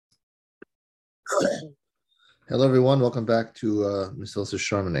Hello, everyone. Welcome back to Mesillas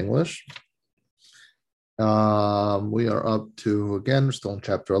Sharman English. We are up to, again, we're still in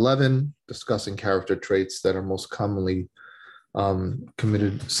chapter 11, discussing character traits that are most commonly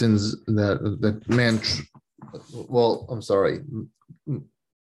committed sins that man.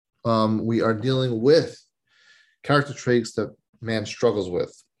 We are dealing with character traits that man struggles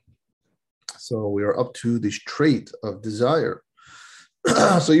with. So we are up to this trait of desire.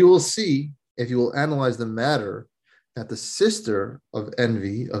 So you will see, if you will analyze the matter, that the sister of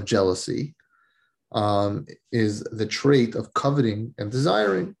envy, of jealousy, is the trait of coveting and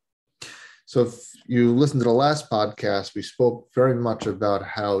desiring. So if you listen to the last podcast, we spoke very much about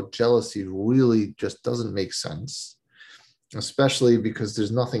how jealousy really just doesn't make sense, especially because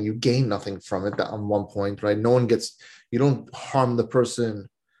there's nothing, you gain nothing from it on one point, right? You don't harm the person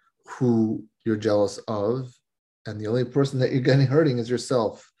who you're jealous of, and the only person that you're getting hurting is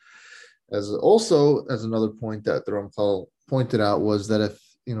yourself. As another point that the Ramchal pointed out was that if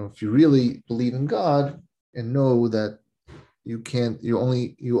you really believe in God and know that you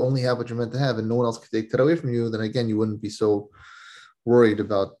only have what you're meant to have and no one else can take that away from you, then again, you wouldn't be so worried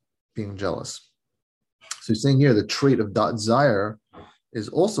about being jealous. So he's saying here the trait of desire is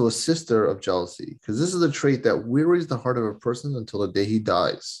also a sister of jealousy, because this is a trait that wearies the heart of a person until the day he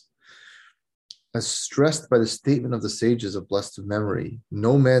dies. As stressed by the statement of the sages of blessed memory,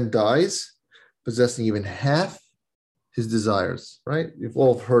 no man dies possessing even half his desires, right? You've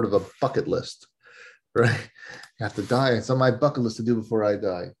all heard of a bucket list, right? You have to die. It's on my bucket list to do before I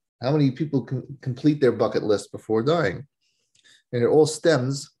die. How many people can complete their bucket list before dying? And it all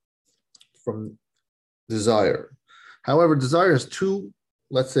stems from desire. However, desire has two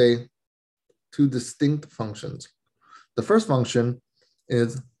distinct functions. The first function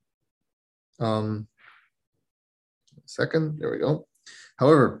is there we go.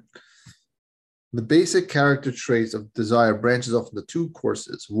 However, the basic character traits of desire branches off into two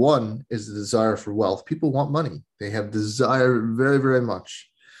courses. One is the desire for wealth. People want money. They have desire very, very much.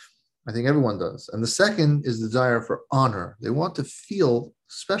 I think everyone does. And the second is desire for honor. They want to feel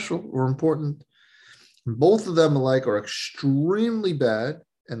special or important. Both of them alike are extremely bad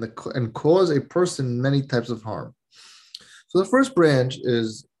and cause a person many types of harm. So the first branch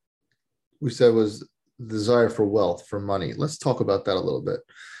was desire for wealth, for money. Let's talk about that a little bit.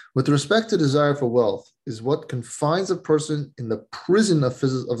 With respect to desire for wealth is what confines a person in the prison of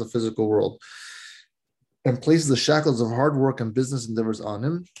the physical world and places the shackles of hard work and business endeavors on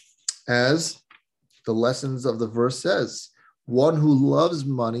him, as the lessons of the verse says. One who loves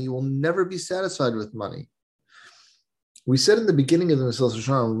money will never be satisfied with money. We said in the beginning of the Mesillas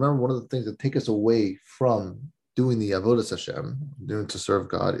Yesharim, remember, one of the things that take us away from doing the Avodas Hashem, doing to serve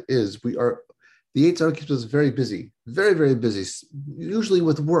God, is the Yetzer Hara keeps us very busy, very, very busy. Usually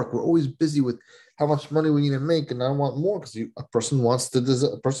with work, we're always busy with how much money we need to make, and I want more, because a person wants to have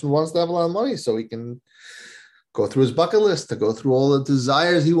a lot of money so he can go through his bucket list, to go through all the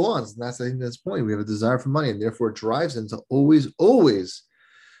desires he wants. And that's, I think, that's the point. We have a desire for money, and therefore it drives him to always, always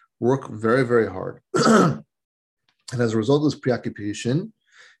work very, very hard. And as a result of this preoccupation,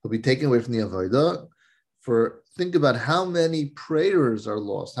 he'll be taken away from the Avodah. Think about how many prayers are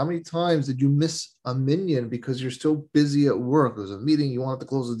lost. How many times did you miss a minyan because you're so busy at work? There's a meeting, you want to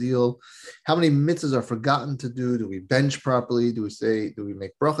close a deal. How many mitzvahs are forgotten to do? Do we bench properly? Do we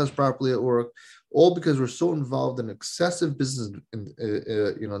make brachas properly at work? All because we're so involved in excessive business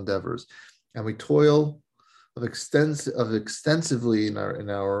endeavors, and we toil extensively in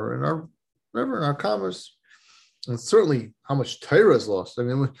our commerce. And certainly how much Torah is lost. I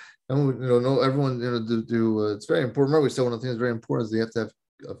mean, everyone, it's very important. Remember, we said one of the things that's very important is they have to have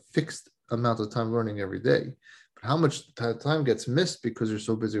a fixed amount of time learning every day. But how much time gets missed because you're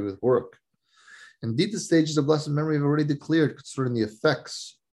so busy with work? Indeed, the stages of blessed memory have already declared concerning the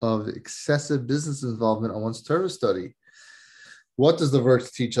effects of excessive business involvement on one's Torah study. What does the verse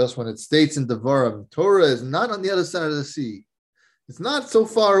teach us when it states in Devarim, Torah is not on the other side of the sea? It's not so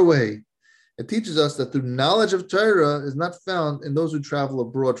far away. It teaches us that the knowledge of Torah is not found in those who travel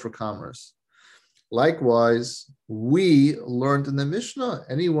abroad for commerce. Likewise, we learned in the Mishnah,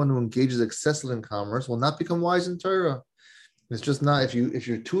 anyone who engages excessively in commerce will not become wise in Torah. It's just not, if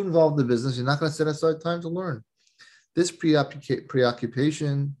you're too involved in the business, you're not going to set aside time to learn. This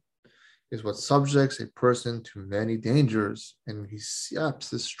preoccupation is what subjects a person to many dangers, and he saps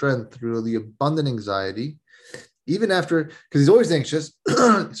his strength through the abundant anxiety, even after, because he's always anxious.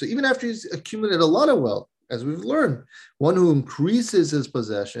 So even after he's accumulated a lot of wealth, as we've learned, one who increases his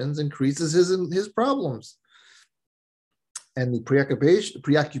possessions increases his problems. And the preoccupation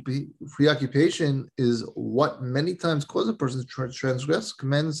is what many times causes a person to transgress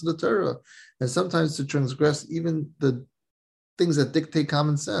commandments of the Torah, and sometimes to transgress even the things that dictate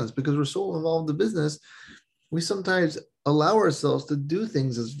common sense. Because we're so involved in the business, we sometimes allow ourselves to do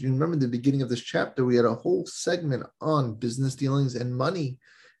things. As you remember, the beginning of this chapter, we had a whole segment on business dealings and money,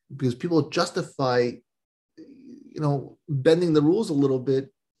 because people justify, bending the rules a little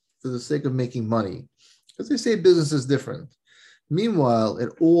bit for the sake of making money, because they say business is different. Meanwhile, it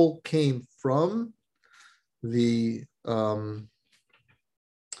all came from the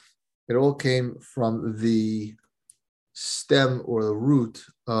stem or the root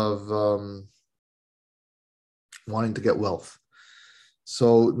of wanting to get wealth.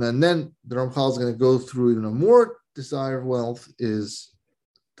 So and then the Ramchal is going to go through even a more desire of wealth is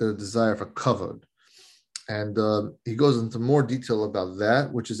the desire for kavod. And he goes into more detail about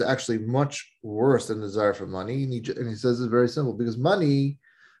that, which is actually much worse than the desire for money. And he says it's very simple, because money,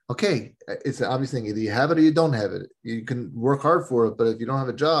 okay, it's an obvious thing. Either you have it or you don't have it. You can work hard for it, but if you don't have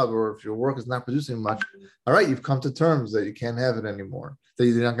a job or if your work is not producing much, all right, you've come to terms that you can't have it anymore, that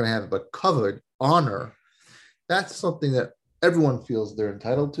you're not going to have it. But kavod, honor, that's something that everyone feels they're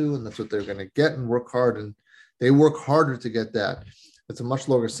entitled to, and that's what they're going to get and work hard. And they work harder to get that. It's a much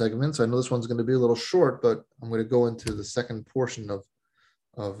longer segment, so I know this one's going to be a little short, but I'm going to go into the second portion of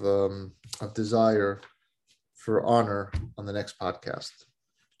desire for honor on the next podcast.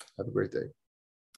 Have a great day.